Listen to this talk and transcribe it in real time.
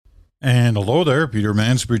And hello there, Peter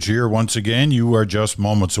Mansbridge here once again. You are just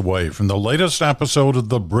moments away from the latest episode of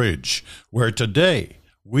The Bridge, where today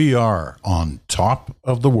we are on top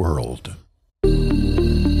of the world.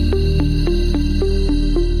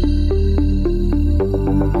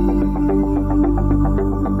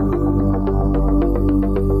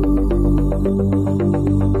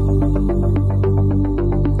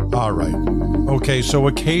 All right. Okay, so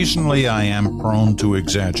occasionally I am prone to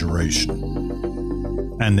exaggeration.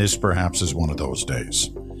 And this perhaps is one of those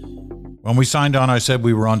days. When we signed on, I said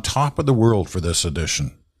we were on top of the world for this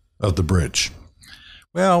edition of The Bridge.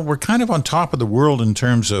 Well, we're kind of on top of the world in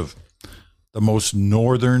terms of the most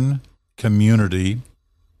northern community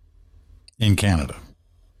in Canada.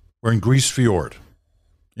 We're in Grise Fjord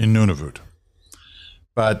in Nunavut.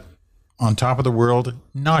 But on top of the world,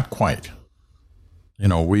 not quite. You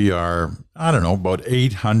know, we are, about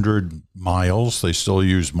 800 miles. They still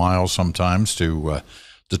use miles sometimes to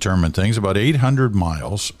determine things, about 800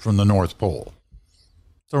 miles from the North Pole.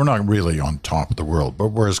 So we're not really on top of the world, but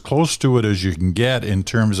we're as close to it as you can get in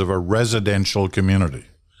terms of a residential community.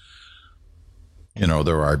 You know,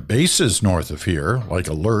 there are bases north of here, like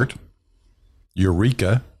Alert,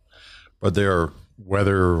 Eureka, but they are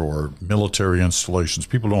weather or military installations.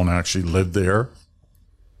 People don't actually live there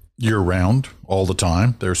year-round, all the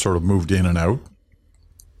time. They're sort of moved in and out.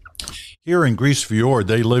 Here in Grise Fjord,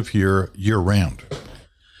 they live here year-round.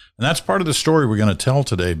 And that's part of the story we're going to tell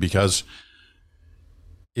today, because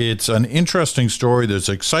it's an interesting story. There's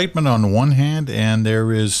excitement on the one hand, and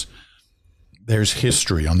there's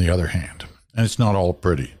history on the other hand. And it's not all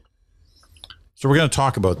pretty. So we're going to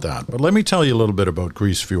talk about that. But let me tell you a little bit about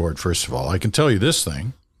Grise Fjord, first of all. I can tell you this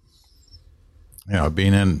thing. You know, I've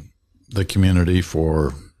been in the community for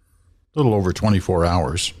a little over 24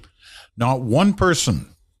 hours. Not one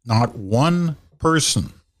person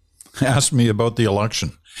asked me about the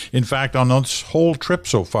election. In fact, on this whole trip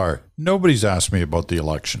so far, nobody's asked me about the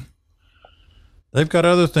election. They've got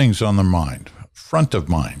other things on their mind, front of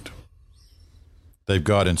mind. They've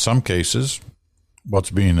got, in some cases,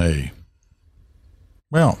 what's been a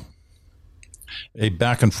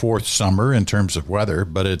back and forth summer in terms of weather,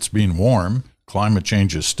 but it's been warm. Climate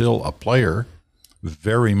change is still a player,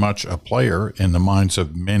 very much a player in the minds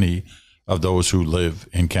of many of those who live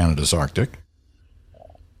in Canada's Arctic.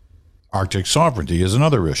 Arctic sovereignty is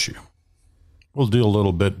another issue. We'll deal a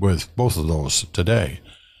little bit with both of those today.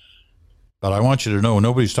 But I want you to know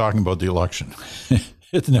nobody's talking about the election.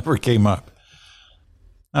 It never came up.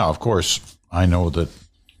 Now, of course, I know that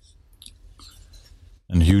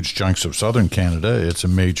in huge chunks of southern Canada, it's a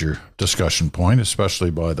major discussion point,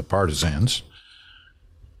 especially by the partisans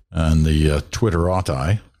and the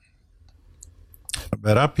Twitterati.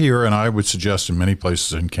 But up here, and I would suggest in many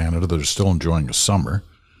places in Canada that are still enjoying a summer,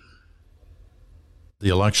 the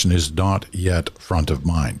election is not yet front of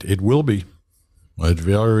mind. It will be. It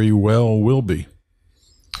very well will be.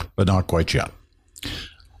 But not quite yet.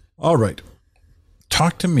 All right.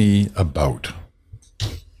 Talk to me about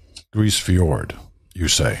Grise Fjord, you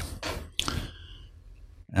say.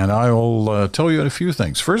 And I'll tell you a few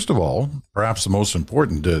things. First of all, perhaps the most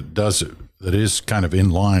important that is kind of in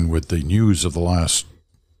line with the news of the last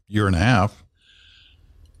year and a half.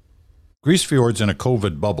 Grise Fjord's in a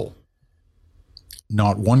COVID bubble.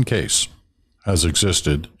 Not one case has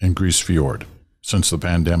existed in Grise Fjord since the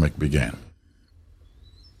pandemic began.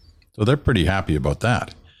 So they're pretty happy about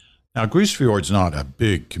that. Now, Grise Fjord's not a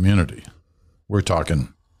big community. We're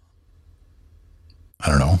talking,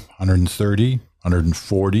 130,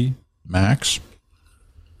 140 max.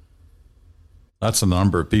 That's the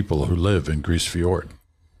number of people who live in Grise Fjord.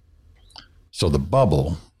 So the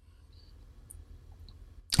bubble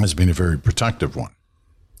has been a very protective one.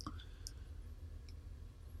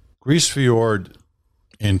 Grise Fjord,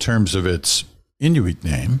 in terms of its Inuit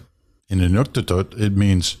name, in Inuktitut, it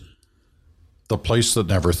means the place that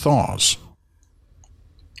never thaws.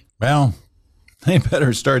 Well, they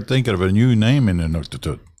better start thinking of a new name in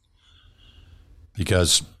Inuktitut,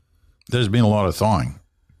 because there's been a lot of thawing.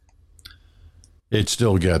 It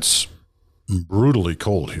still gets brutally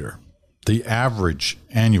cold here. The average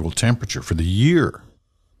annual temperature for the year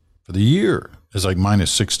is like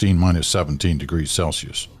minus 16, minus 17 degrees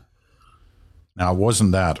Celsius. Now, it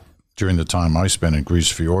wasn't that during the time I spent in Grise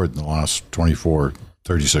Fjord in the last 24,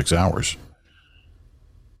 36 hours.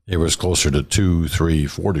 It was closer to 2, 3,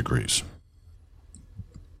 4 degrees.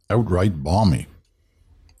 Outright balmy.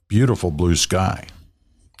 Beautiful blue sky.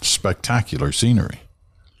 Spectacular scenery.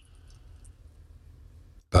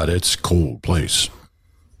 But it's a cold place.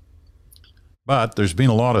 But there's been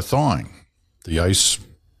a lot of thawing. The ice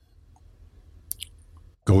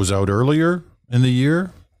goes out earlier in the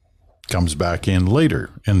year, comes back in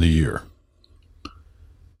later in the year.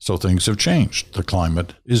 So things have changed. The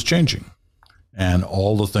climate is changing, and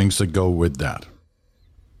all the things that go with that.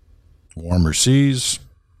 Warmer seas,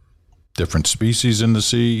 different species in the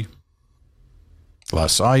sea,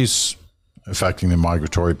 less ice, affecting the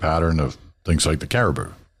migratory pattern of things like the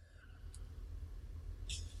caribou.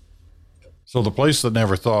 So the place that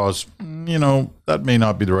never thaws, that may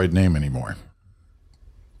not be the right name anymore.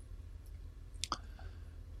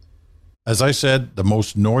 As I said, the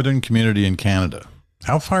most northern community in Canada.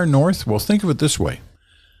 How far north? Well, think of it this way.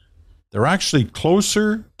 They're actually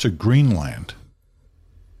closer to Greenland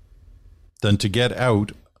than to get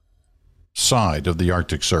outside of the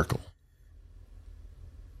Arctic Circle.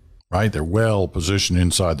 Right? They're well positioned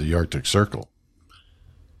inside the Arctic Circle.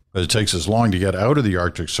 But it takes as long to get out of the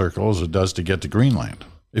Arctic Circle as it does to get to Greenland.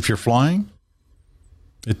 If you're flying,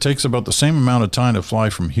 it takes about the same amount of time to fly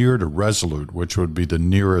from here to Resolute, which would be the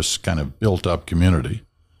nearest kind of built-up community,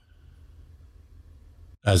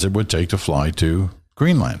 as it would take to fly to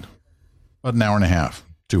Greenland. About an hour and a half,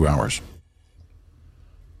 2 hours.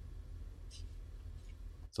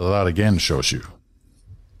 So that again shows you,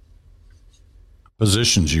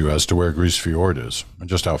 positions you as to where Grise Fjord is and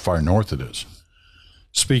just how far north it is.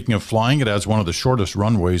 Speaking of flying, it has one of the shortest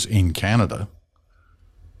runways in Canada,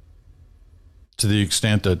 to the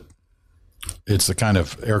extent that it's the kind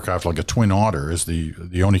of aircraft like a Twin Otter is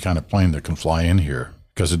the only kind of plane that can fly in here,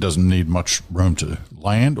 because it doesn't need much room to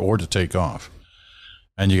land or to take off.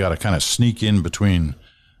 And you got to kind of sneak in between,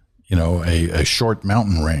 a short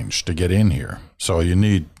mountain range to get in here. So you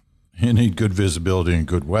need good visibility and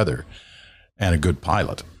good weather and a good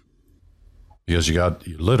pilot, because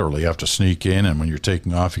you literally have to sneak in, and when you're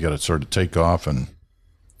taking off, you got to sort of take off and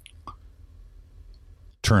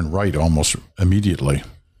turn right almost immediately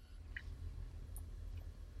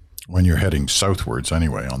when you're heading southwards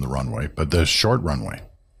anyway on the runway, but there's short runway.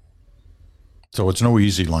 So it's no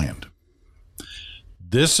easy land.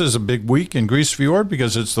 This is a big week in Grise Fjord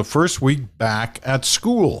because it's the first week back at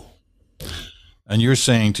school. And you're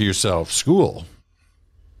saying to yourself, school?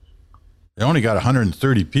 They only got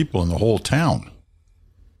 130 people in the whole town,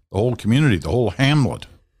 the whole community, the whole hamlet.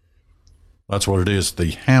 That's what it is,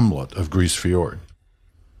 the hamlet of Grise Fjord.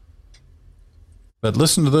 But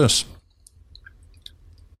listen to this.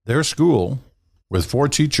 Their school, with 4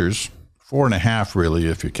 teachers, 4.5 really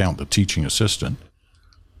if you count the teaching assistant,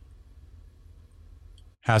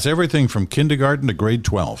 has everything from kindergarten to grade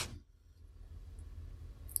 12.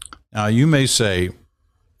 Now, you may say,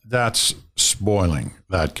 that's spoiling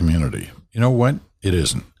that community. You know what? It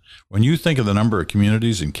isn't. When you think of the number of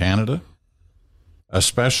communities in Canada,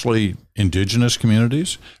 especially Indigenous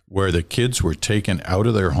communities, where the kids were taken out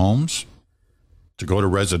of their homes to go to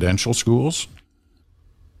residential schools,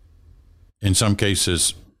 in some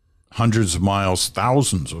cases, hundreds of miles,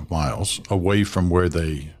 thousands of miles away from where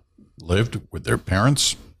they lived with their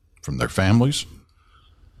parents, from their families.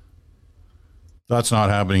 That's not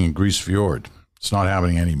happening in Grise Fjord. It's not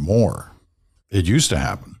happening anymore. It used to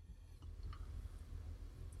happen.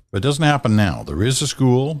 But it doesn't happen now. There is a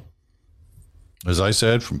school, as I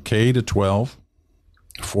said, from K to 12,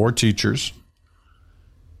 4 teachers,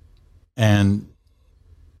 and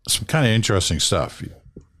some kind of interesting stuff.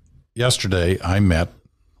 Yesterday, I met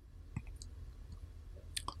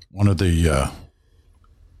one of the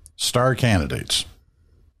star candidates,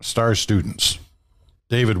 star students,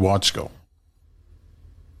 David Watsko.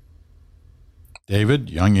 David,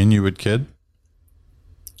 young Inuit kid,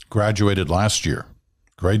 graduated last year,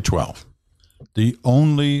 grade 12. The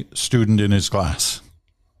only student in his class,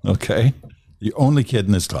 okay? The only kid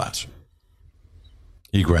in his class.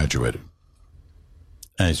 He graduated.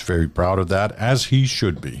 And he's very proud of that, as he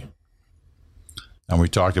should be. And we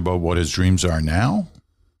talked about what his dreams are now.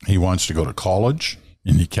 He wants to go to college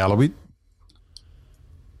in Iqaluit.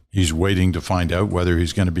 He's waiting to find out whether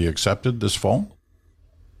he's going to be accepted this fall.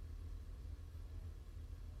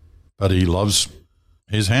 But he loves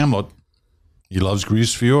his hamlet. He loves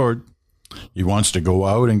Grise Fjord. He wants to go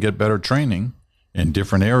out and get better training in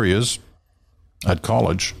different areas at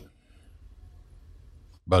college.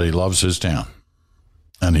 But he loves his town.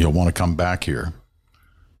 And he'll want to come back here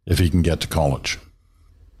if he can get to college.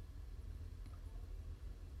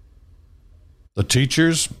 The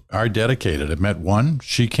teachers are dedicated. I met one.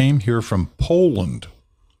 She came here from Poland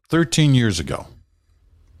 13 years ago.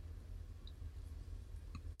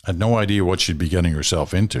 Had no idea what she'd be getting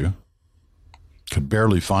herself into. Could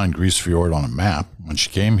barely find Grise Fjord on a map when she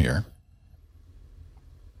came here.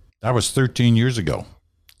 That was 13 years ago.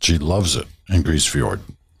 She loves it in Grise Fjord.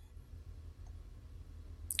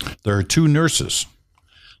 There are 2 nurses.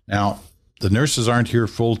 Now, The nurses aren't here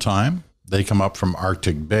full time. They come up from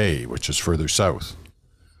Arctic Bay, which is further south.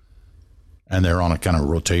 And they're on a kind of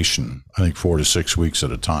rotation, I think 4 to 6 weeks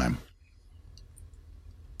at a time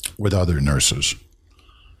with other nurses.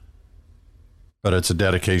 But it's a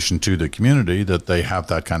dedication to the community that they have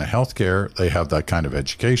that kind of health care, they have that kind of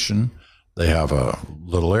education, they have a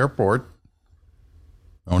little airport.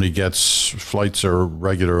 Only gets flights are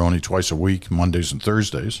regular only twice a week, Mondays and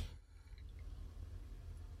Thursdays.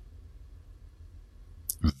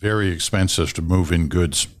 Very expensive to move in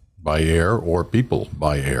goods by air or people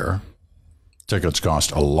by air. Tickets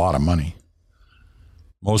cost a lot of money.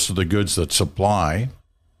 Most of the goods that supply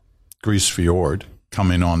Grise Fjord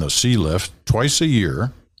come in on the sea lift twice a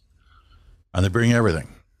year, and they bring everything,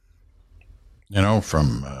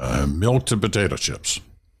 from milk to potato chips.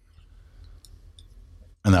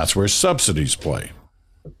 And that's where subsidies play.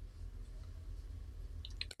 The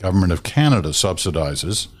government of Canada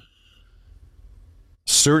subsidizes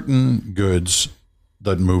certain goods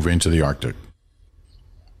that move into the Arctic.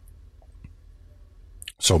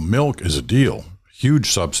 So milk is a deal.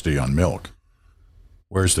 Huge subsidy on milk.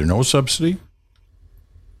 Where is there no subsidy?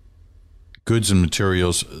 Goods and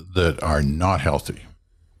materials that are not healthy.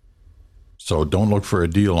 So don't look for a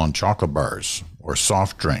deal on chocolate bars or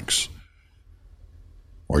soft drinks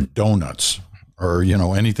or donuts or,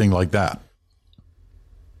 anything like that.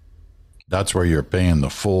 That's where you're paying the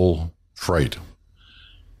full freight.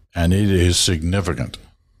 And it is significant.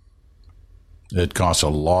 It costs a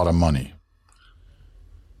lot of money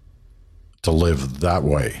to live that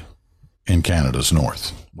way in Canada's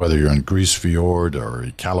north, whether you're in Grise Fjord or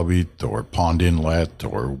Iqaluit or Pond Inlet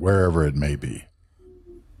or wherever it may be.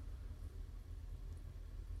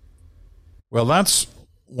 Well, that's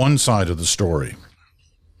one side of the story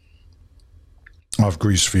of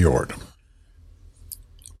Grise Fjord.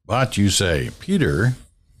 But you say, Peter,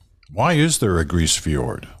 why is there a Grise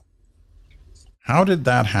Fjord? How did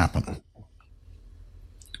that happen?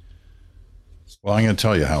 Well, I'm going to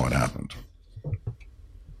tell you how it happened.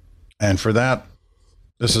 And for that,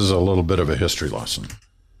 this is a little bit of a history lesson.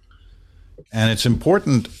 And it's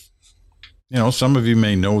important, some of you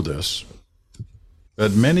may know this,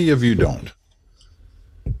 but many of you don't.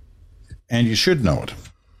 And you should know it,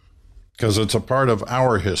 because it's a part of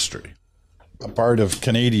our history, a part of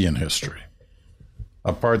Canadian history,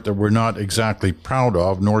 a part that we're not exactly proud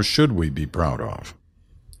of, nor should we be proud of.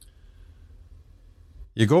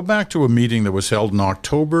 You go back to a meeting that was held in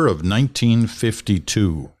October of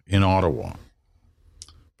 1952 in Ottawa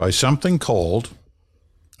by something called,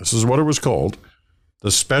 this is what it was called,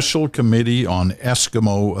 the Special Committee on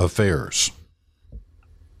Eskimo Affairs.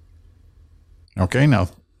 Okay, now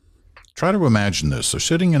try to imagine this. They're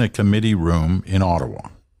sitting in a committee room in Ottawa.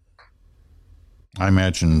 I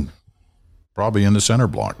imagine probably in the center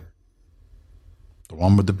block, the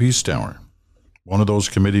one with the Peace Tower, one of those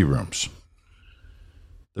committee rooms.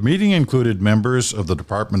 The meeting included members of the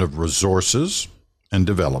Department of Resources and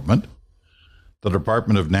Development, the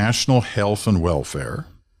Department of National Health and Welfare,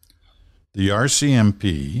 the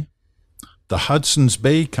RCMP, the Hudson's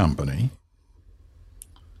Bay Company,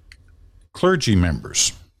 clergy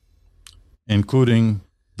members, including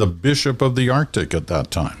the Bishop of the Arctic at that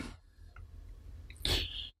time.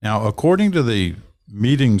 Now, according to the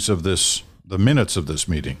minutes of this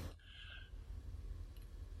meeting,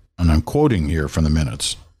 and I'm quoting here from the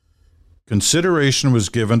minutes, consideration was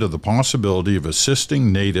given to the possibility of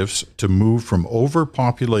assisting natives to move from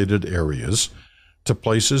overpopulated areas to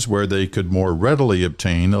places where they could more readily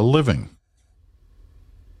obtain a living.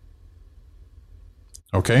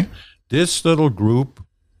 Okay? This little group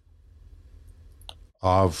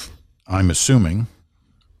of, I'm assuming,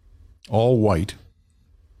 all white,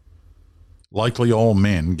 likely all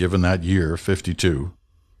men, given that year, 52,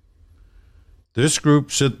 this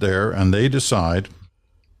group sit there and they decide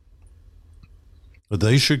that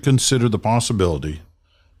they should consider the possibility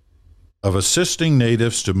of assisting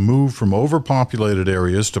natives to move from overpopulated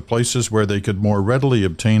areas to places where they could more readily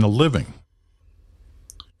obtain a living,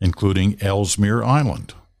 including Ellesmere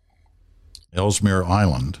Island. Ellesmere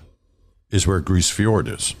Island is where Grise Fjord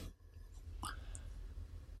is.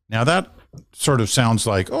 Now that sort of sounds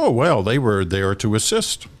like, oh, well, they were there to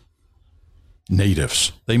assist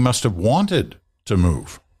natives. They must have wanted to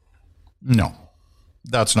move. No,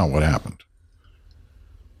 that's not what happened.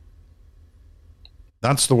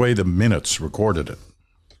 That's the way the minutes recorded it.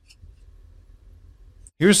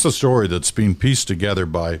 Here's the story that's been pieced together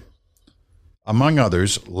by, among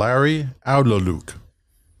others, Larry Oulaluk,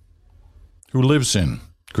 who lives in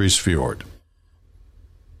Grise Fjord.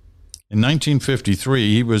 In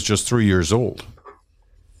 1953, he was just 3 years old.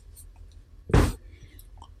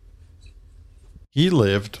 He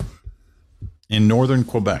lived in northern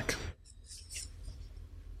Quebec.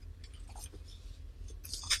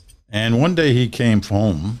 And one day he came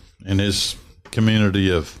home in his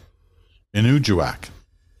community of Inujuak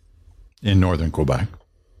in northern Quebec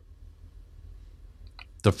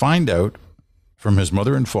to find out from his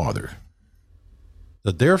mother and father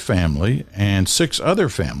that their family and 6 other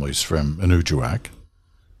families from Inujuak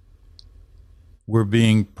were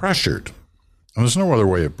being pressured, and there's no other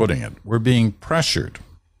way of putting it, were being pressured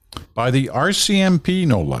by the RCMP,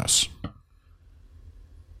 no less,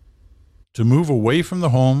 to move away from the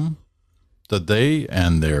home that they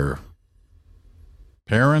and their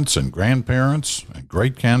parents and grandparents and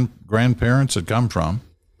great-grandparents had come from,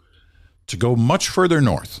 to go much further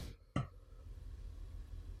north,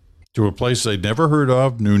 to a place they'd never heard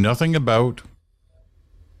of, knew nothing about,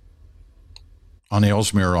 on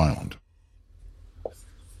Ellesmere Island.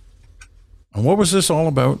 And what was this all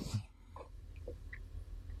about?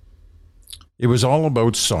 It was all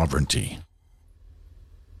about sovereignty.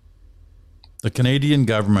 The Canadian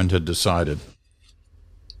government had decided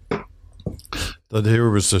that there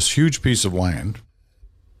was this huge piece of land,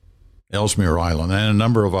 Ellesmere Island, and a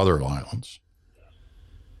number of other islands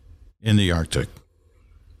in the Arctic,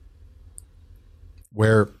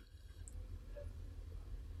 where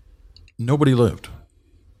nobody lived.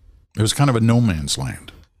 It was kind of a no man's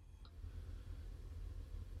land.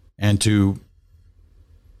 And to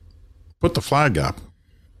put the flag up,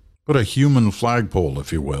 put a human flagpole,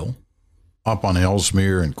 if you will, up on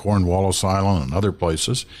Ellesmere and Cornwallis Island and other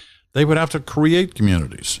places, they would have to create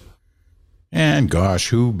communities. And gosh,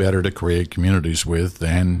 who better to create communities with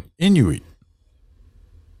than Inuit?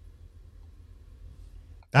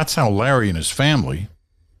 That's how Larry and his family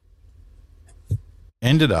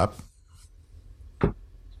ended up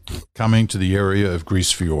coming to the area of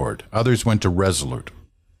Grise Fjord. Others went to Resolute.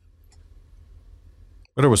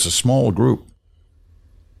 But it was a small group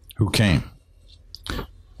who came.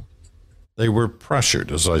 They were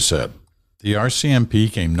pressured, as I said. The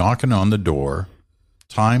RCMP came knocking on the door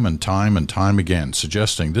time and time and time again,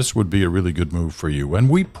 suggesting this would be a really good move for you. And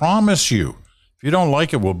we promise you, if you don't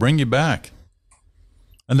like it, we'll bring you back.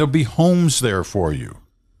 And there'll be homes there for you.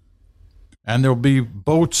 And there'll be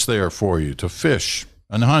boats there for you to fish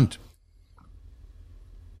and hunt.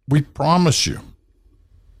 We promise you.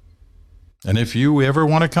 And if you ever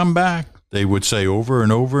want to come back, they would say over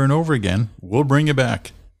and over and over again, we'll bring you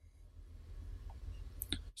back.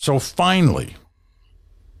 So finally,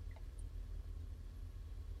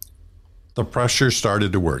 the pressure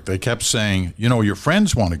started to work. They kept saying, you know, your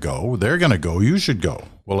friends want to go. They're going to go. You should go.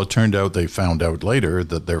 Well, it turned out they found out later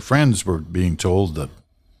that their friends were being told that,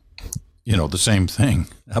 you know, the same thing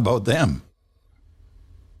about them.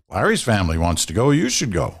 Larry's family wants to go. You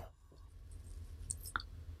should go.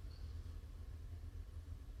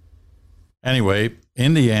 Anyway,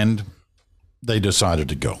 in the end, they decided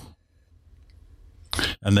to go.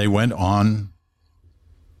 And they went on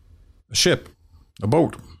a ship, a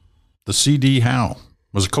boat. The C.D. Howe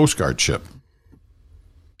was a Coast Guard ship.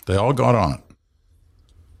 They all got on it.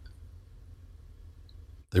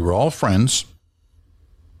 They were all friends.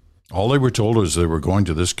 All they were told was they were going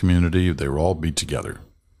to this community. They would all be together.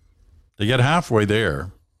 They get halfway there,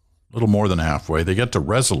 a little more than halfway. They get to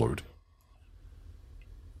Resolute.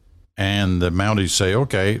 And the Mounties say,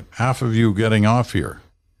 okay, half of you getting off here.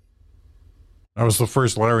 That was the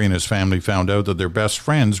first Larry and his family found out that their best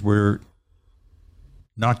friends were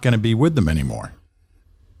not going to be with them anymore.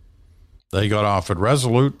 They got off at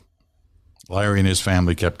Resolute. Larry and his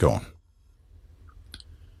family kept going.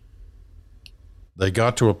 They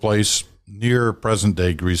got to a place near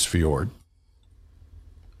present-day Grise Fjord.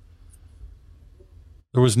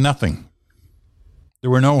 There was nothing. There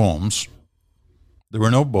were no homes. There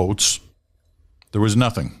were no boats. There was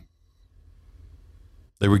nothing.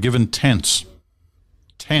 They were given tents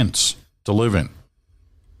to live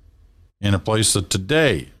in a place that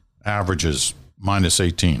today averages minus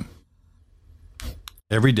 18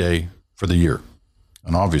 every day for the year.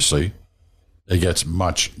 And obviously, it gets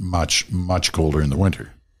much, much, much colder in the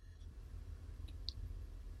winter.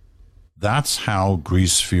 That's how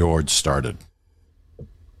Grise Fjord started.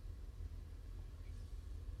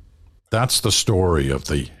 That's the story of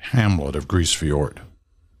the hamlet of Grise Fjord.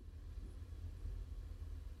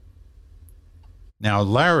 Now,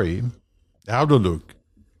 Larry Oudeluk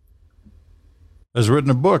has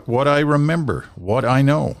written a book, What I Remember, What I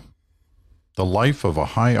Know, The Life of a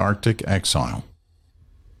High Arctic Exile.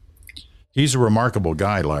 He's a remarkable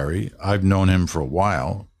guy, Larry. I've known him for a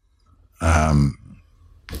while.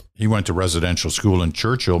 He went to residential school in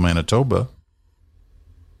Churchill, Manitoba,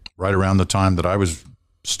 right around the time that I was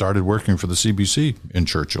started working for the CBC in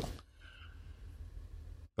Churchill.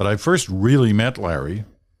 But I first really met Larry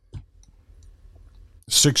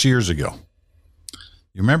 6 years ago.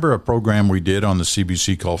 You remember a program we did on the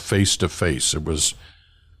CBC called Face to Face? It was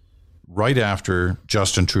right after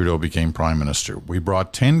Justin Trudeau became Prime Minister. We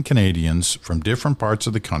brought 10 Canadians from different parts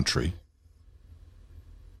of the country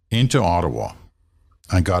into Ottawa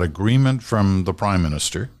and got agreement from the Prime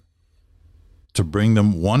Minister to bring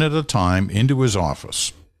them one at a time into his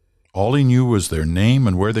office. All he knew was their name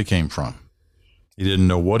and where they came from. He didn't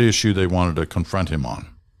know what issue they wanted to confront him on.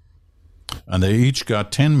 And they each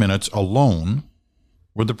got 10 minutes alone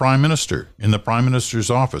with the Prime Minister in the Prime Minister's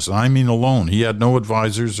office. I mean alone. He had no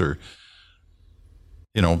advisors or,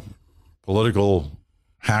 political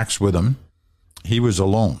hacks with him. He was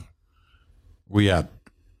alone. We had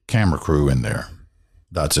camera crew in there.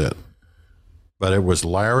 That's it. But it was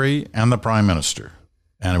Larry and the Prime Minister.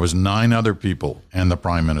 And it was 9 other people and the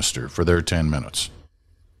Prime Minister for their 10 minutes.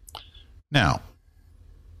 Now,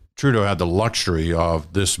 Trudeau had the luxury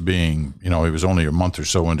of this being, he was only a month or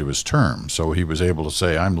so into his term, so he was able to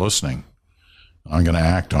say, I'm listening. I'm going to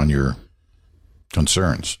act on your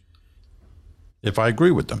concerns if I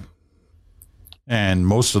agree with them. And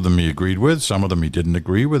most of them he agreed with, some of them he didn't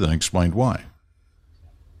agree with, and explained why.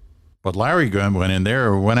 But Larry went in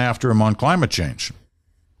there and went after him on climate change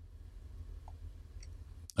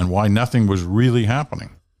and why nothing was really happening.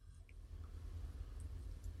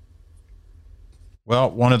 Well,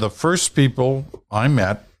 one of the first people I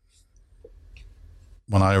met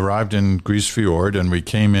when I arrived in Grise Fjord and we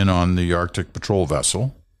came in on the Arctic Patrol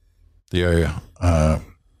vessel, the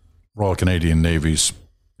Royal Canadian Navy's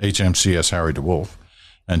HMCS Harry DeWolf,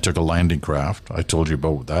 and took a landing craft. I told you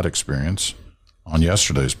about that experience on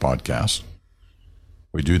yesterday's podcast.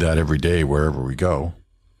 We do that every day wherever we go.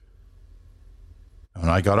 When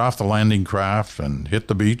I got off the landing craft and hit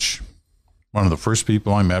the beach, one of the first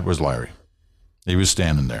people I met was Larry. He was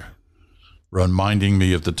standing there, reminding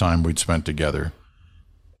me of the time we'd spent together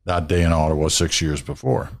that day in Ottawa 6 years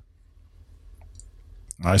before.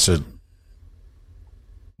 I said,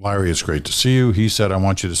 Larry, it's great to see you. He said, I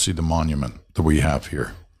want you to see the monument that we have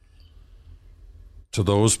here. To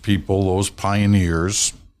those people, those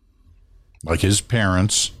pioneers, like his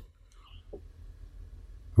parents,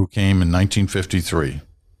 who came in 1953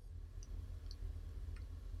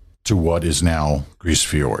 to what is now Grise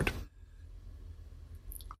Fjord.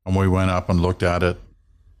 And we went up and looked at it.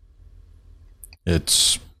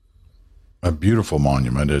 It's a beautiful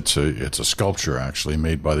monument. It's a sculpture, actually,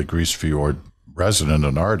 made by the Grise Fjord resident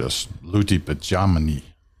and artist, Luti Pajamani.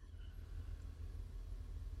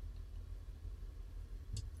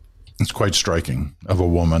 It's quite striking, of a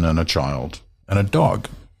woman and a child and a dog.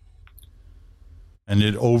 And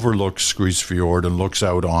it overlooks Grise Fjord and looks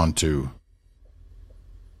out onto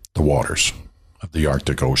the waters of the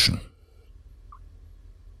Arctic Ocean.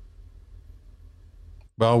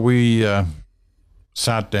 Well, we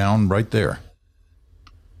sat down right there.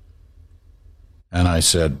 And I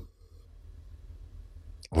said,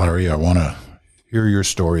 Larry, I want to hear your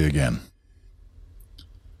story again.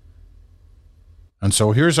 And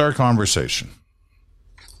so here's our conversation.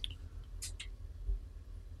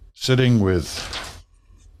 Sitting with,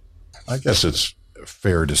 I guess it's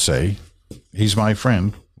fair to say, he's my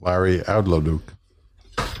friend, Larry Audlaluk.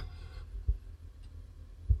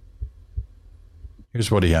 Here's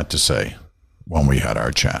what he had to say when we had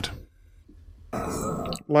our chat.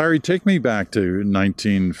 Larry, take me back to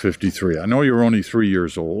 1953. I know you're only 3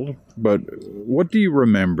 years old, but what do you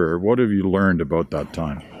remember? What have you learned about that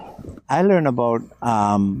time? I learned about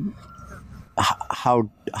how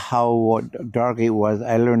dark it was.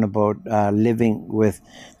 I learned about living with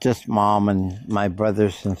just mom and my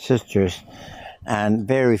brothers and sisters and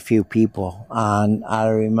very few people. And I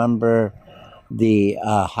remember the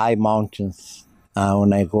high mountains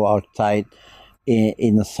when I go outside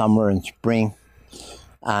in the summer and spring.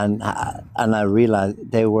 And I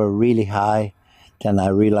realized they were really high. Then I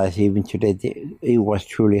realized even today it was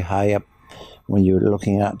truly high up when you're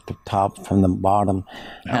looking at the top from the bottom.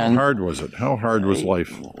 How hard was it? How hard was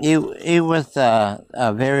life? It was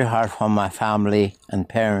very hard for my family and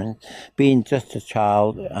parents. Being just a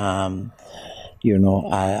child, I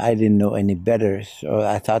didn't know any better. So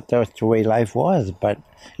I thought that's the way life was, but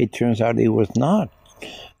it turns out it was not.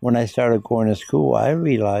 When I started going to school, I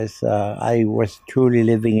realized I was truly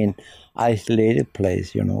living in isolated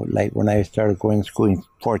place, like when I started going to school in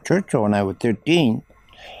Fort Churchill when I was 13.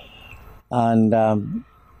 And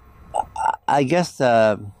I guess,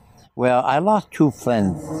 I lost 2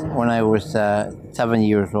 friends when I was 7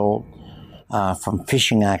 years old from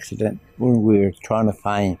fishing accident when we were trying to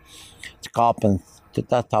find scorpions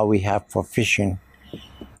That's all we have for fishing,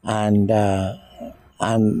 and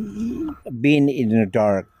being in the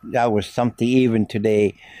dark. That was something. Even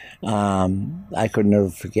today, I could never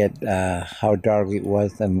forget how dark it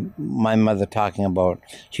was, and my mother talking about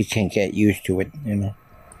she can't get used to it.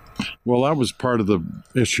 Well, that was part of the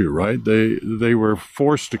issue, right? They were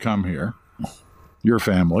forced to come here. Your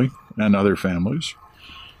family and other families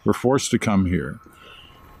were forced to come here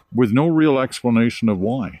with no real explanation of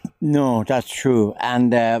why. No, that's true.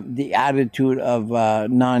 And the attitude of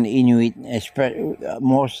non-Inuit,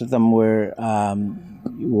 most of them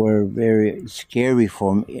were very scary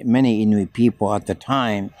for many Inuit people at the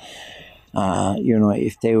time.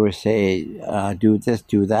 If they were say do this,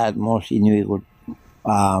 do that, most Inuit would,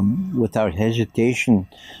 without hesitation,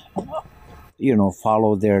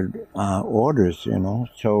 follow their orders.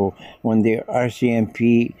 So when the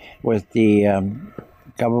RCMP was the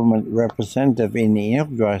government representative in the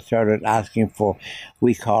Inuit started asking for,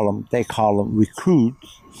 they call them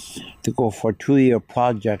recruits, to go for a 2-year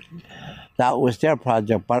project. That was their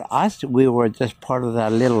project, but us, we were just part of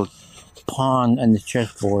that little pawn in the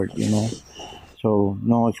chessboard, so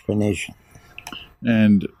no explanation.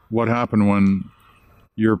 And what happened when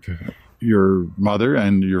your mother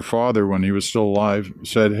and your father, when he was still alive,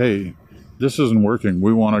 said, hey, this isn't working,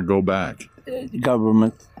 we want to go back? The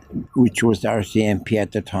government, which was RCMP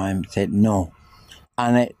at the time, said no.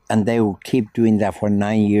 And they would keep doing that for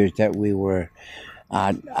 9 years that we were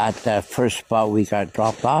at the first spot we got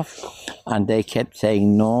dropped off. And they kept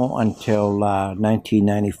saying no until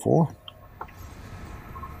 1994.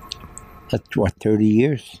 That's 30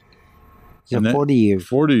 years. So 40 years.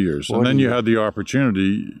 40 years. 40 and then you had the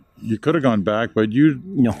opportunity. You could have gone back, but you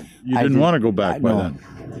didn't want to go back by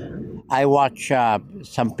then. I watch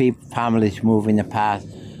some families move in the past.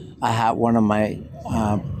 I had one of my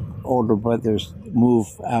older brothers move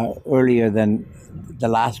earlier than the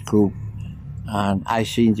last group, and I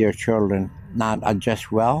seen their children not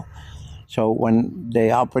adjust well. So when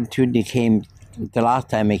the opportunity came, the last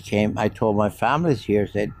time it came, I told my families here,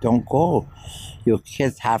 said, don't go. Your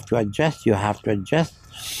kids have to adjust. You have to adjust.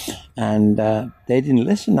 And they didn't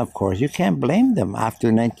listen, of course. You can't blame them. After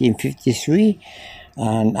 1953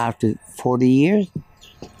 and after 40 years,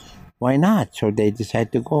 why not? So they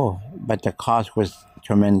decided to go. But the cost was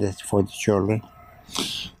tremendous for the children.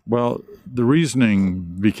 Well, the reasoning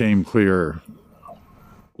became clear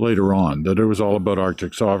later on, that it was all about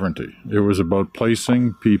Arctic sovereignty. It was about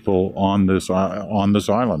placing people on this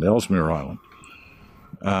island, Ellesmere Island,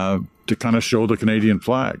 to kind of show the Canadian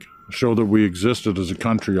flag, show that we existed as a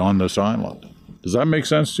country on this island. Does that make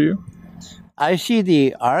sense to you? I see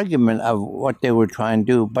the argument of what they were trying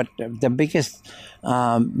to do, but the biggest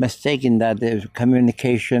mistake in that is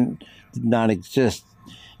communication did not exist.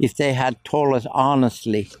 If they had told us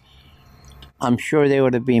honestly, I'm sure there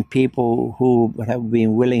would have been people who would have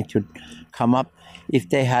been willing to come up if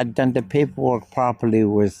they had done the paperwork properly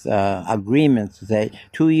with agreements to say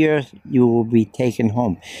 2 years you will be taken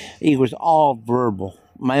home. It was all verbal.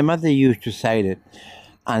 My mother used to cite it,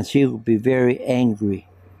 and she would be very angry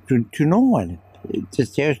to no one.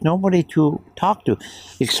 There's nobody to talk to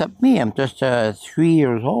except me. I'm just 3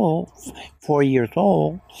 years old, 4 years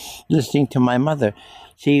old, listening to my mother.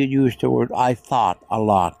 She used the word I thought a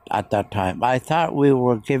lot at that time. I thought we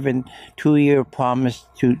were given 2-year promise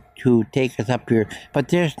to take us up here, but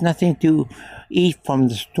there's nothing to eat from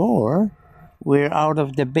the store. We're out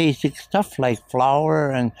of the basic stuff like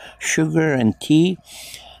flour and sugar and tea.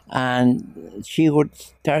 And she would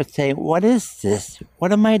start saying, what is this?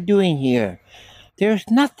 What am I doing here? There's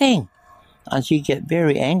nothing. And she'd get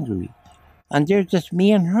very angry. And there's just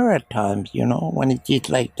me and her at times, when it's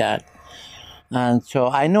like that. And so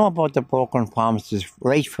I know about the broken promises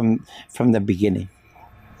right from the beginning.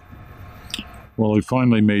 Well, he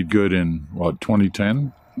finally made good in,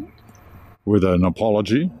 2010 with an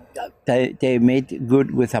apology? They made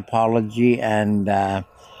good with apology and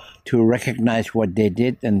to recognize what they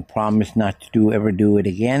did and promise not to ever do it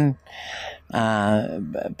again.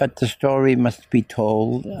 But the story must be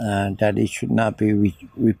told, that it should not be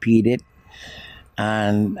repeated.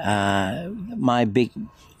 And our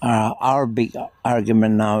big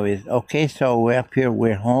argument now is, okay, so we're up here,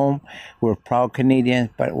 we're home, we're proud Canadians,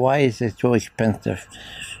 but why is it so expensive?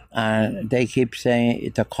 They keep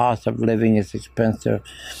saying the cost of living is expensive.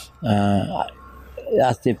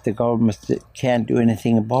 As if the government can't do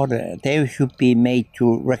anything about it. They should be made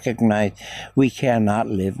to recognize we cannot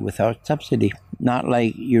live without subsidy. Not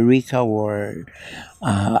like Eureka or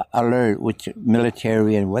Alert, which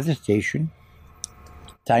military and weather station,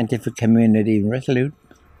 scientific community and Resolute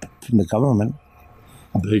from the government.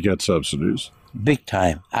 They get subsidies. big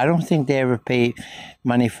time. I don't think they ever pay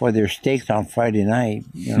money for their steaks on Friday night,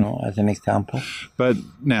 as an example. But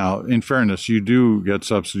now, in fairness, you do get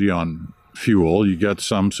subsidy on fuel. You get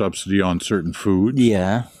some subsidy on certain foods.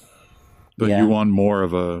 Yeah. But you want more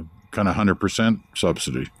of a kind of 100%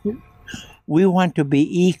 subsidy. We want to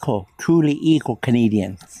be equal, truly equal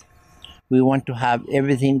Canadians. We want to have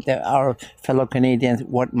everything that our fellow Canadians,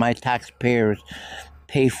 what my taxpayers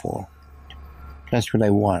pay for. That's what I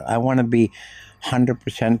want. I want to be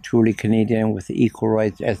 100% truly Canadian with equal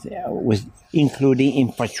rights, with including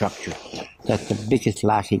infrastructure. That's the biggest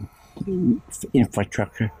lacking,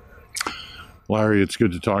 infrastructure. Larry, it's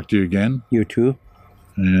good to talk to you again. You too.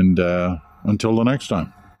 And until the next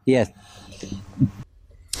time. Yes.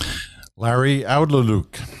 Larry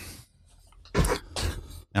Outlaluk.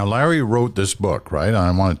 Now, Larry wrote this book, right? I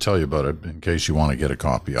want to tell you about it in case you want to get a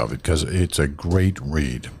copy of it, because it's a great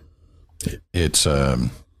read. It's a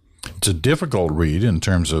difficult read in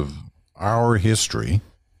terms of our history,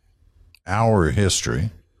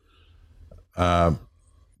 but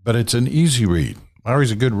it's an easy read.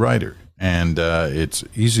 Larry's a good writer, and it's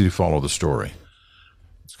easy to follow the story.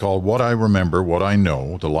 It's called What I Remember, What I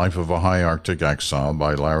Know, The Life of a High Arctic Exile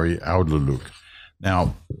by Larry Outlaluk.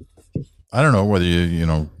 Now, I don't know whether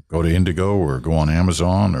you go to Indigo or go on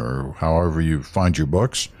Amazon or however you find your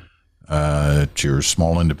books. At your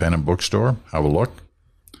small independent bookstore, have a look.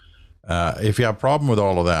 If you have a problem with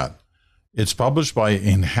all of that, it's published by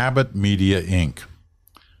Inhabit Media Inc.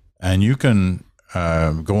 And you can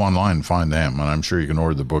go online and find them, and I'm sure you can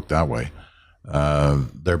order the book that way.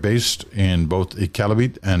 They're based in both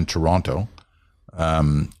Iqaluit and Toronto.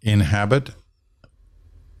 Inhabit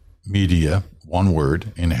Media, one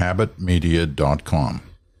word, inhabitmedia.com.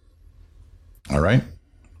 All right?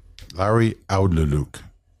 Larry Outlaluk.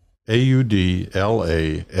 Audlaluk.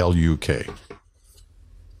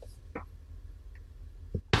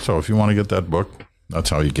 So if you want to get that book, that's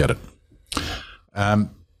how you get it.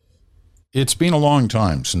 It's been a long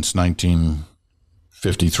time since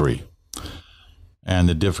 1953, and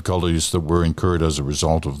the difficulties that were incurred as a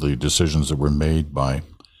result of the decisions that were made by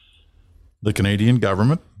the Canadian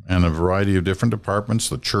government and a variety of different departments,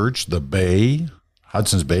 the church, the Bay,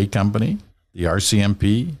 Hudson's Bay Company, the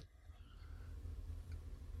RCMP.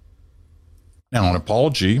 Now, an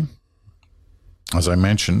apology, as I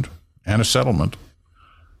mentioned, and a settlement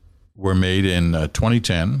were made in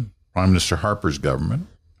 2010, Prime Minister Harper's government,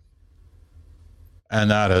 and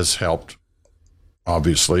that has helped,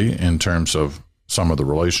 obviously, in terms of some of the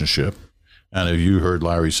relationship. And if you heard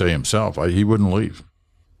Larry say himself, he wouldn't leave.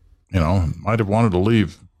 Might have wanted to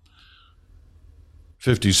leave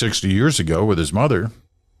 50, 60 years ago with his mother,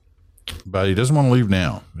 but he doesn't want to leave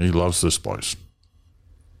now. He loves this place.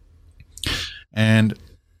 And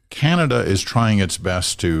Canada is trying its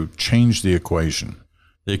best to change the equation.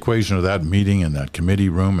 The equation of that meeting in that committee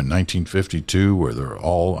room in 1952, where they're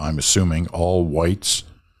all, I'm assuming, all whites,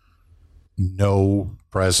 no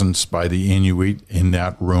presence by the Inuit in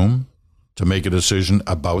that room to make a decision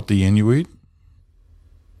about the Inuit.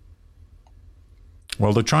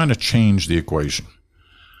 Well, they're trying to change the equation.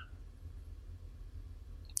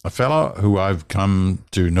 A fella who I've come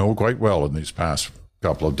to know quite well in these past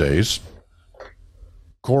couple of days,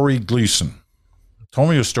 Corey Gleason,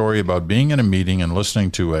 told me a story about being in a meeting and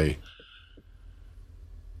listening to a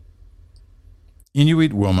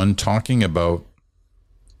Inuit woman talking about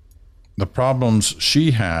the problems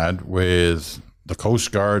she had with the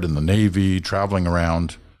Coast Guard and the Navy traveling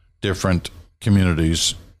around different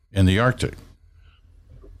communities in the Arctic.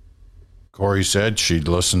 Corey said she'd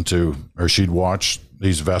watch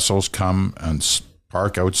these vessels come and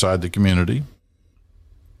park outside the community.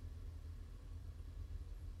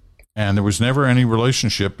 And there was never any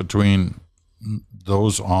relationship between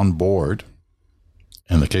those on board,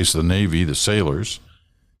 in the case of the Navy, the sailors,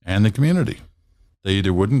 and the community. They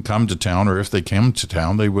either wouldn't come to town, or if they came to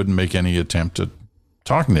town, they wouldn't make any attempt at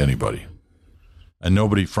talking to anybody. And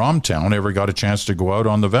nobody from town ever got a chance to go out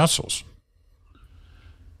on the vessels.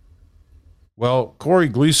 Well, Corey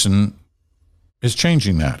Gleason is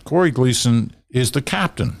changing that. Corey Gleason is the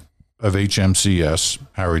captain of HMCS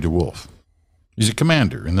Harry DeWolf. He's a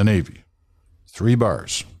commander in the Navy. 3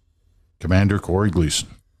 bars. Commander Corey Gleason.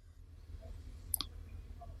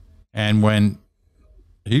 And when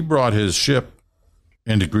he brought his ship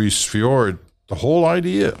into Grise Fjord, the whole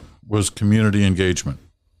idea was community engagement.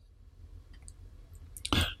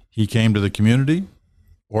 He came to the community,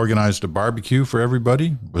 organized a barbecue for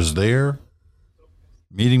everybody, was there,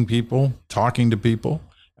 meeting people, talking to people,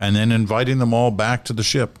 and then inviting them all back to the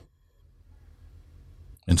ship.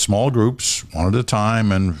 In small groups, one at a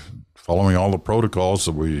time, and following all the protocols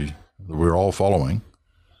that that we're all following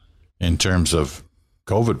in terms of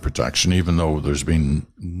COVID protection, even though there's been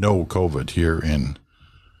no COVID here in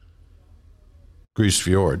Grise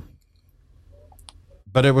Fjord.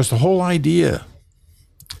 But it was the whole idea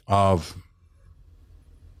of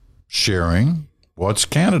sharing what's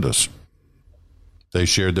Canada's. They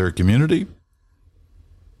shared their community.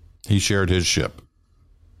 He shared his ship.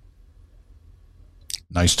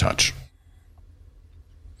 Nice touch.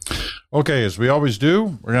 Okay, as we always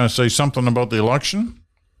do, we're going to say something about the election.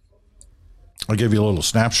 I'll give you a little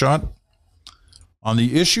snapshot on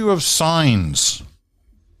the issue of signs.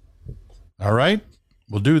 All right?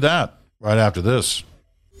 We'll do that right after this.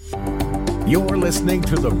 You're listening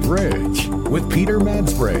to The Bridge with Peter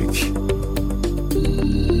Mansbridge.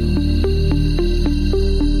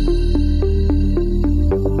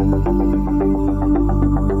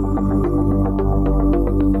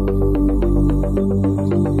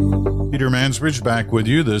 Peter Mansbridge back with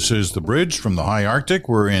you. This is The Bridge from the high Arctic.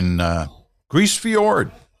 We're in Grise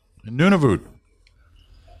Fjord in Nunavut.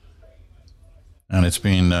 And it's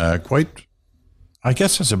been quite, I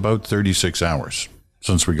guess it's about 36 hours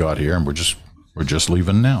since we got here, and we're just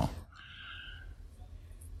leaving now.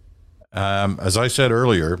 As I said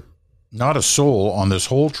earlier, not a soul on this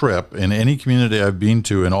whole trip in any community I've been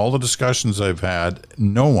to, in all the discussions I've had,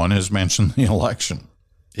 no one has mentioned the election.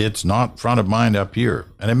 It's not front of mind up here.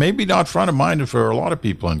 And it may be not front of mind for a lot of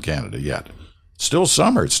people in Canada yet. It's still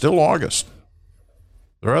summer. It's still August.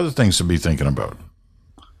 There are other things to be thinking about.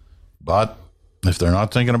 But if they're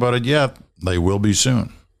not thinking about it yet, they will be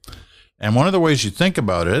soon. And one of the ways you think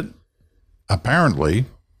about it, apparently,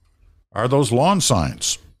 are those lawn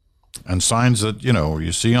signs and signs that,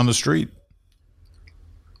 you see on the street.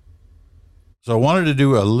 So I wanted to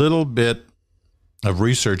do a little bit of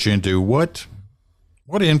research into what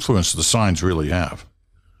influence the signs really have.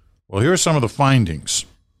 Well, here are some of the findings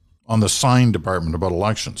on the sign department about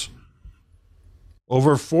elections.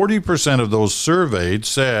 Over 40% of those surveyed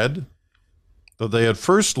said that they had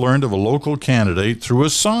first learned of a local candidate through a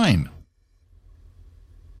sign.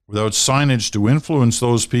 Without signage to influence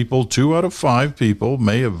those people, 2 out of 5 people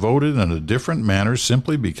may have voted in a different manner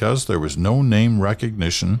simply because there was no name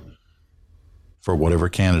recognition for whatever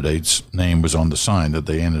candidate's name was on the sign that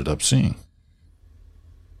they ended up seeing.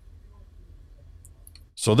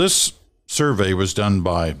 So this survey was done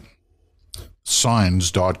by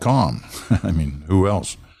signs.com. I mean, who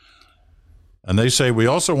else? And they say, we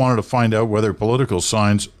also wanted to find out whether political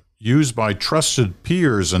signs used by trusted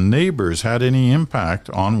peers and neighbors had any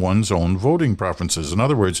impact on one's own voting preferences. In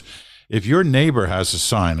other words, if your neighbor has a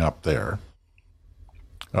sign up there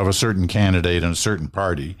of a certain candidate and a certain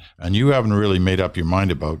party, and you haven't really made up your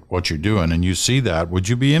mind about what you're doing, and you see that, would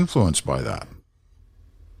you be influenced by that?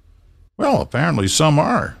 Well, apparently some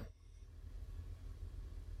are.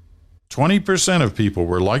 20% of people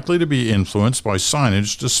were likely to be influenced by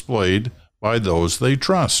signage displayed by those they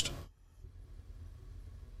trust.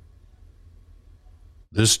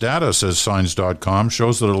 This data, says Signs.com,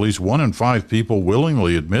 shows that at least 1 in 5 people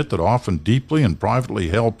willingly admit that often deeply and privately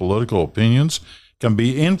held political opinions can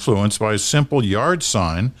be influenced by a simple yard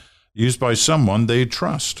sign used by someone they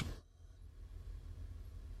trust.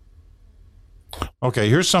 Okay,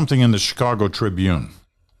 here's something in the Chicago Tribune.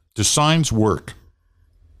 Do signs work?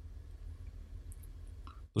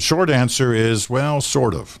 The short answer is, well,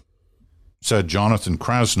 sort of, said Jonathan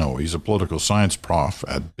Krasno. He's a political science prof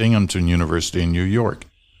at Binghamton University in New York.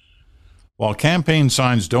 While campaign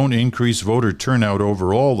signs don't increase voter turnout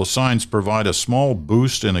overall, the signs provide a small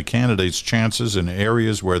boost in a candidate's chances in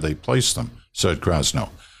areas where they place them, said Krasno,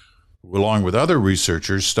 who, along with other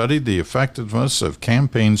researchers, studied the effectiveness of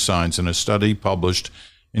campaign signs in a study published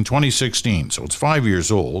in 2016. So it's 5 years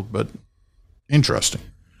old, but interesting.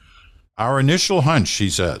 Our initial hunch, she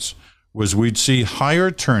says, was we'd see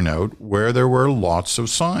higher turnout where there were lots of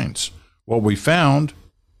signs. What we found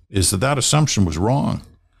is that assumption was wrong.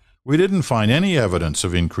 We didn't find any evidence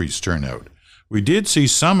of increased turnout. We did see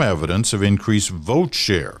some evidence of increased vote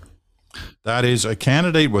share. That is, a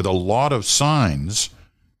candidate with a lot of signs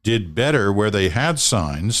did better where they had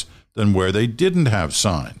signs than where they didn't have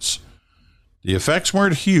signs. The effects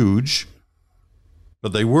weren't huge,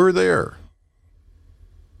 but they were there.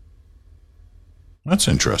 That's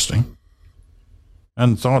interesting. I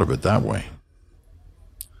hadn't thought of it that way.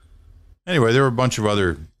 Anyway, there were a bunch of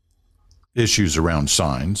other issues around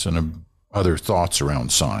signs and other thoughts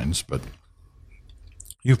around signs, but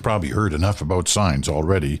you've probably heard enough about signs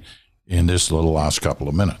already in this little last couple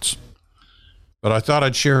of minutes. But I thought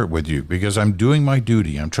I'd share it with you because I'm doing my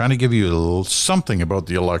duty. I'm trying to give you a little something about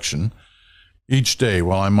the election each day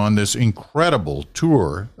while I'm on this incredible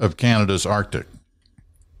tour of Canada's Arctic.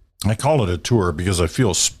 I call it a tour because I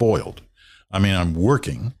feel spoiled. I mean, I'm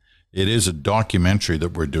working. It is a documentary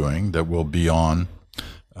that we're doing that will be on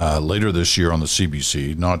later this year on the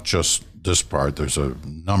CBC, not just this part. There's a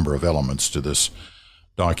number of elements to this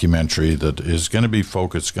documentary that is going to be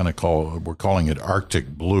focused, we're calling it Arctic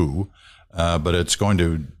Blue, but it's going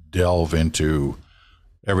to delve into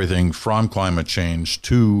everything from climate change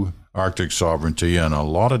to Arctic sovereignty and a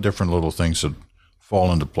lot of different little things that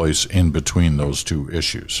fall into place in between those two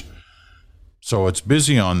issues. So it's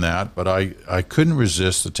busy on that, but I couldn't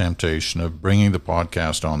resist the temptation of bringing the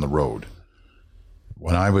podcast on the road.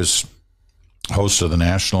 When I was host of the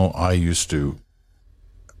National, I used to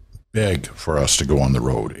beg for us to go on the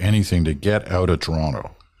road, anything to get out of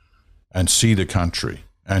Toronto and see the country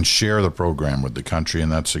and share the program with the country.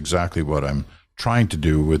 And that's exactly what I'm trying to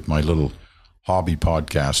do with my little hobby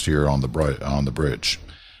podcast here on the Bridge.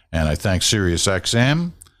 And I thank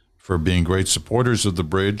SiriusXM for being great supporters of the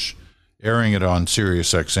Bridge, airing it on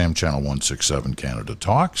SiriusXM Channel 167 Canada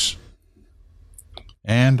Talks,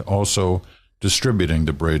 and also distributing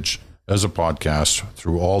the Bridge as a podcast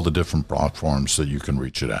through all the different platforms that you can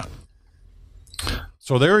reach it at.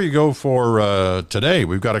 So there you go for today.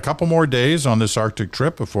 We've got a couple more days on this Arctic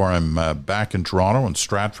trip before I'm back in Toronto and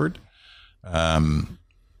Stratford.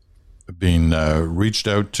 Being reached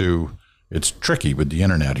out to, it's tricky with the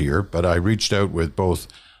internet here, but I reached out with both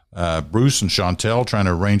Bruce and Chantel trying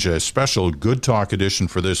to arrange a special Good Talk edition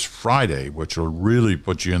for this Friday, which will really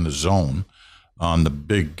put you in the zone on the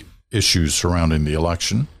big issues surrounding the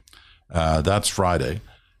election. That's Friday.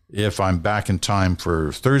 If I'm back in time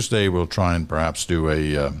for Thursday, we'll try and perhaps do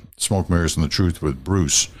a Smoke, Mirrors, and the Truth with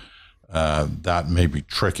Bruce. That may be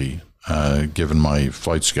tricky, given my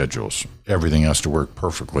flight schedules. Everything has to work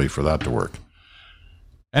perfectly for that to work.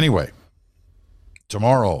 Anyway,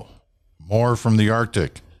 tomorrow, more from the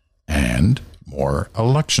Arctic and more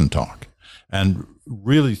election talk. And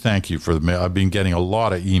really thank you for I've been getting a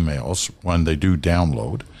lot of emails when they do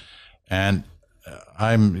download. And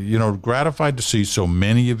I'm, gratified to see so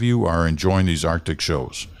many of you are enjoying these Arctic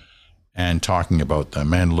shows and talking about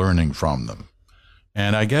them and learning from them.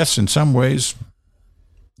 And I guess in some ways,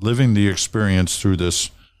 living the experience through this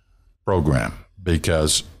program,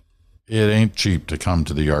 because it ain't cheap to come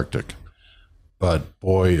to the Arctic. But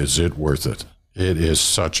boy, is it worth it. It is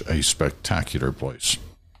such a spectacular place.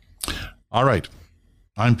 All right.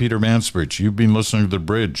 I'm Peter Mansbridge. You've been listening to The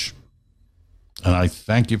Bridge, and I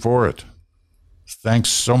thank you for it. Thanks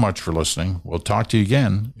so much for listening. We'll talk to you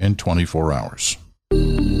again in 24 hours.